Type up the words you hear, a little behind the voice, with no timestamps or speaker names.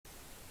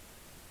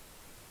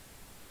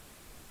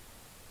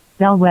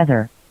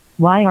Bellweather.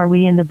 Why are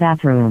we in the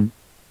bathroom?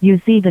 You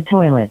see the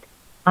toilet.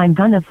 I'm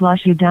gonna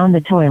flush you down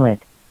the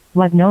toilet.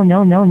 What? No,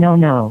 no, no, no,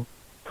 no.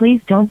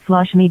 Please don't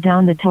flush me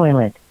down the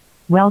toilet.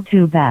 Well,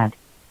 too bad.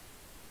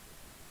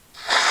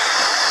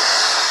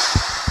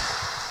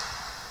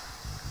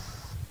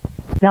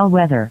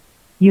 Bellweather.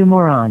 You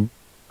moron.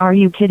 Are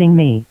you kidding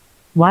me?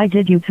 Why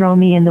did you throw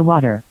me in the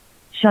water?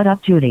 Shut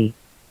up, Judy.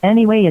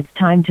 Anyway, it's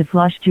time to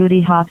flush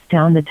Judy Hopps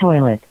down the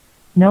toilet.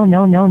 No,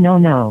 no, no, no,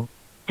 no.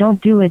 Don't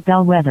do it,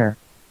 Bellweather.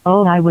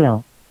 Oh, I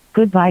will.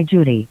 Goodbye,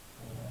 Judy.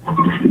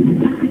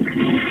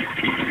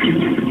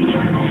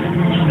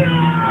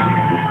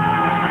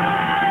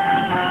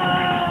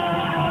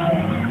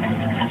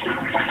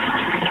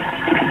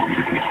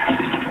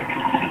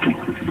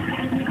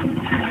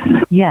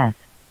 Yes.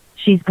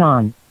 She's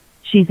gone.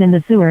 She's in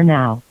the sewer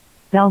now.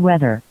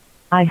 Bellweather.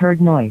 I heard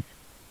noise.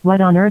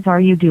 What on earth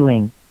are you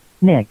doing?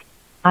 Nick.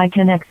 I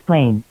can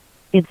explain.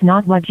 It's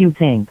not what you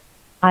think.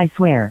 I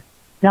swear.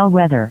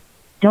 Bellweather.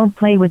 Don't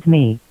play with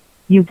me.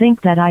 You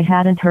think that I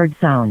hadn't heard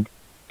sound.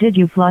 Did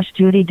you flush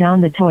Judy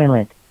down the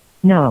toilet?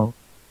 No.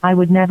 I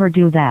would never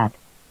do that.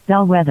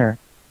 Bellweather.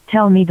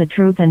 Tell me the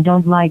truth and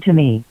don't lie to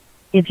me.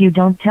 If you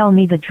don't tell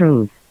me the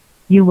truth,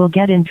 you will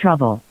get in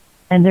trouble.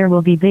 And there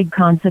will be big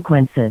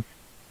consequences.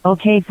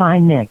 Okay,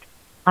 fine, Nick.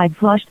 I'd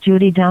flushed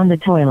Judy down the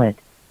toilet.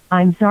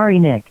 I'm sorry,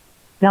 Nick.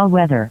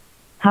 Bellweather.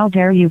 How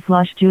dare you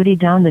flush Judy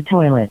down the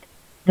toilet?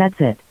 That's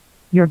it.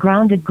 You're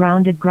grounded,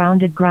 grounded,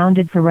 grounded,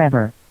 grounded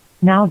forever.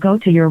 Now go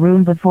to your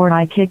room before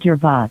I kick your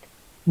butt.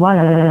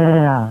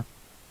 What?